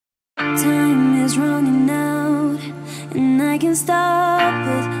Time is running out, and I can stop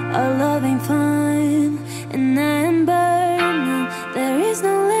it. Our love ain't fine, and I am burning. There is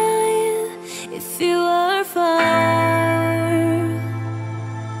no light if you are far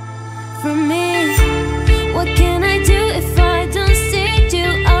from me. What can I do if I don't see you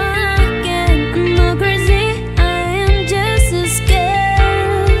again? I'm not crazy, I am just as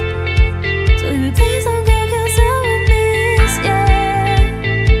scared. So you please don't go, 'cause I will miss you.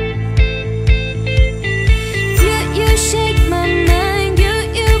 You shake my mind, you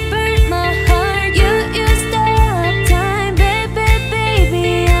burn my heart, you stop time, baby, baby,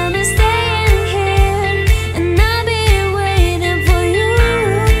 I'm staying here, and I'll be waiting for you.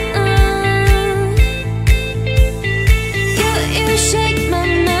 You shake my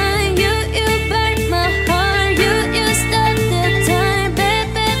mind, you burn my heart, you stop the time,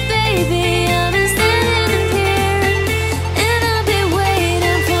 baby, baby, I'm standing here, and I'll be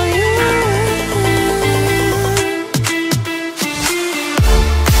waiting for you.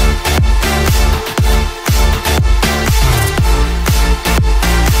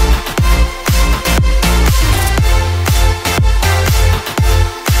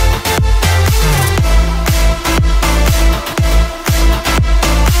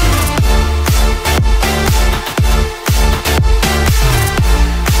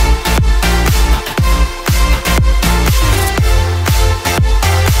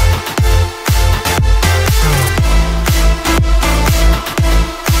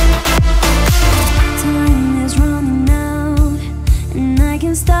 Time is running out, and I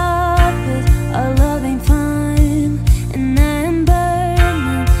can stop it. Our love ain't fine, and I am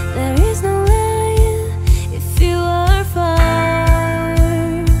burning. There is no light if you are far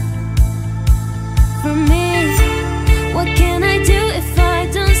from me. What can I do if I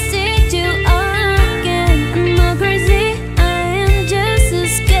don't see you again? I'm not crazy, I am just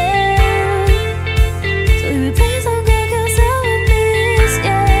as scared. So you please don't go, 'cause I will miss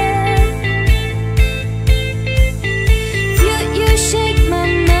you. You shake my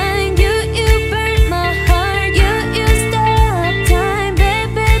mind, you burn my heart, you stop time,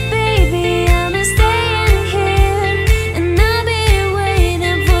 baby, baby, I'm staying here, and I'll be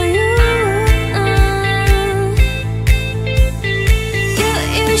waiting for you.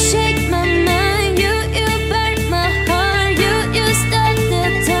 You shake my mind, you burn my heart, you stop the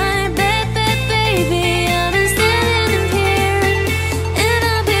time, baby, baby, I'm standing here, and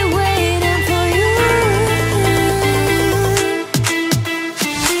I'll be waiting for you.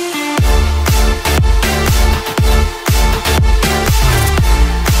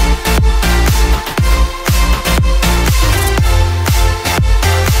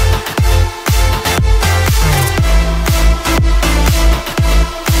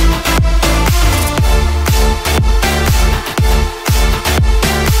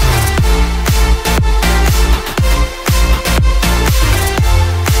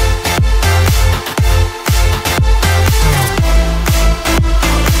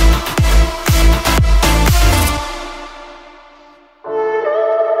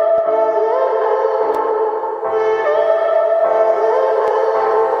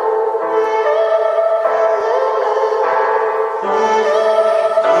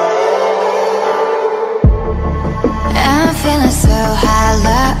 I'm feeling so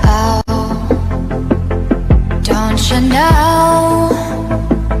hollow, don't you know?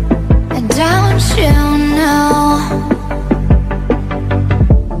 Don't you know?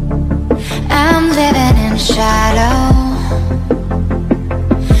 I'm living in shadow,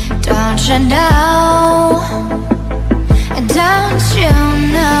 don't you know? Don't you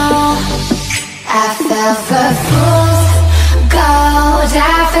know? I fell for fool's gold,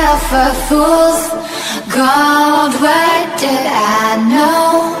 I fell for fool's gold. What did I know?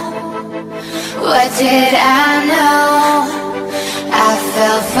 What did I know? I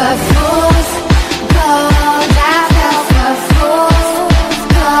fell for fool's gold, I fell for fool's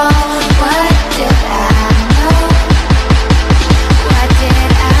gold. What did I know? What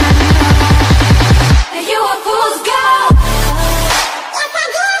did I know? You were fool's gold.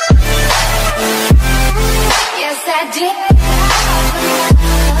 Yes, I did.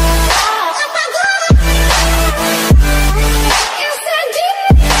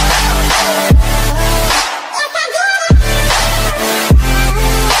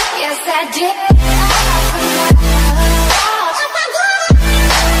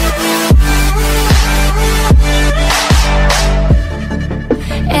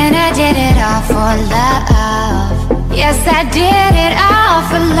 And I did it all for love. Yes, I did it all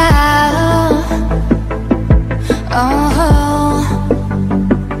for love. Oh,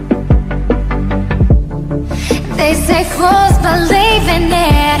 they say fools believe in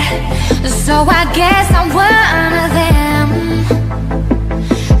it. guess I'm one of them.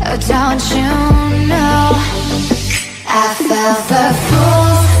 Don't you know? I fell for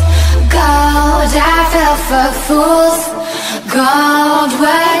fools gold. I fell for fools gold.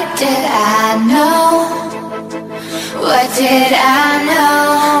 What did I know? What did I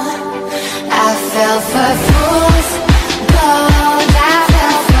know? I fell for fools gold. I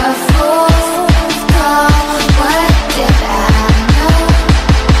fell for fools gold. What did I know?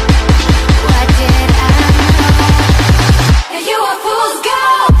 What did I know? You were fool's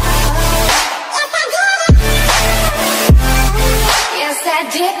gold. Yes, I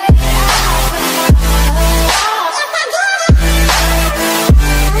did.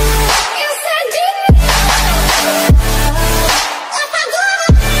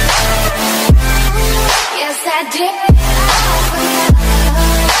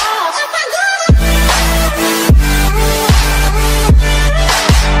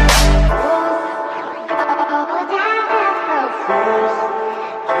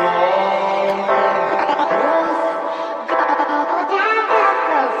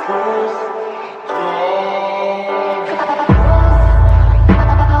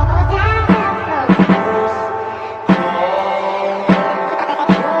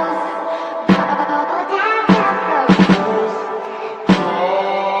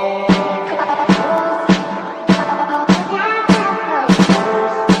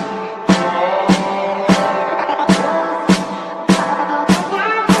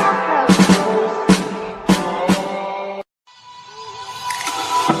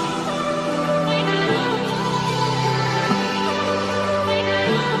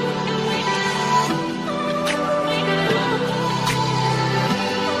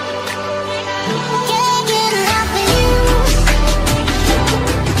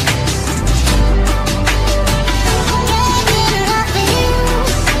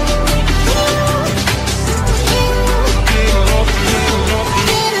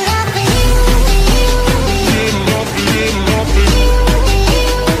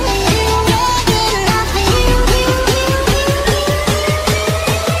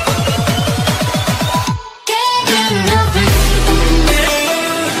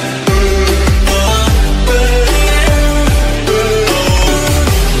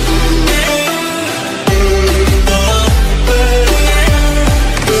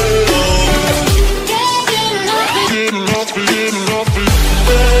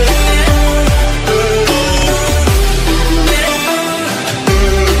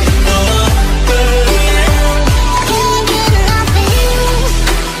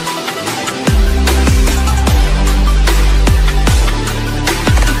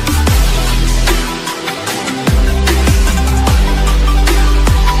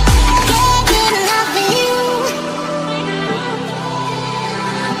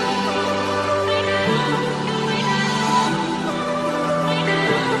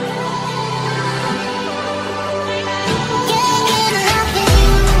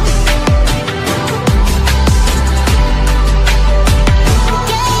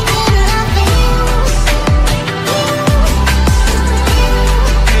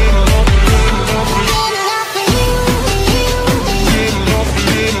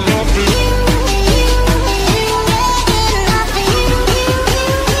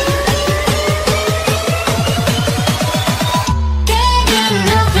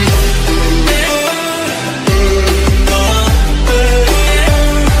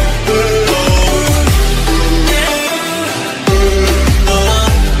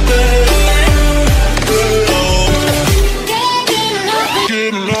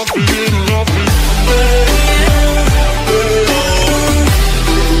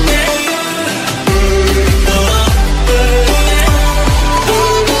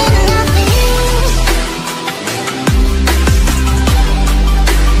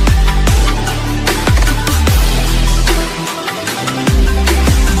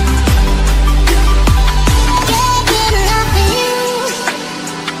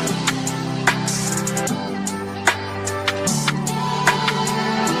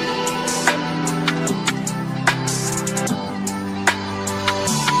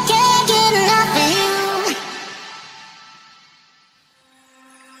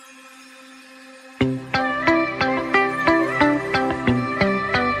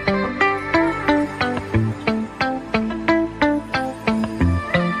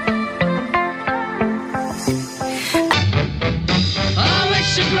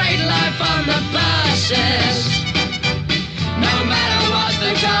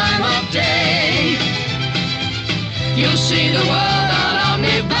 You'll see the world